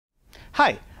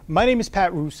Hi, my name is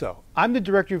Pat Russo. I'm the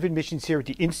Director of Admissions here at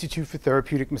the Institute for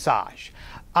Therapeutic Massage.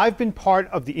 I've been part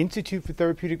of the Institute for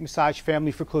Therapeutic Massage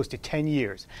family for close to 10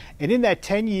 years. And in that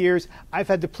 10 years, I've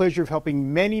had the pleasure of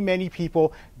helping many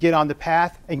people get on the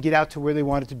path and get out to where they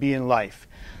wanted to be in life.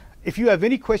 If you have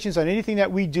any questions on anything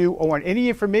that we do or want any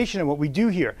information on what we do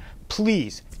here,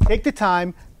 please take the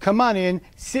time, come on in,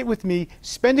 sit with me,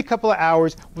 spend a couple of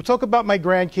hours. We'll talk about my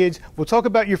grandkids, we'll talk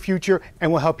about your future, and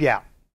we'll help you out.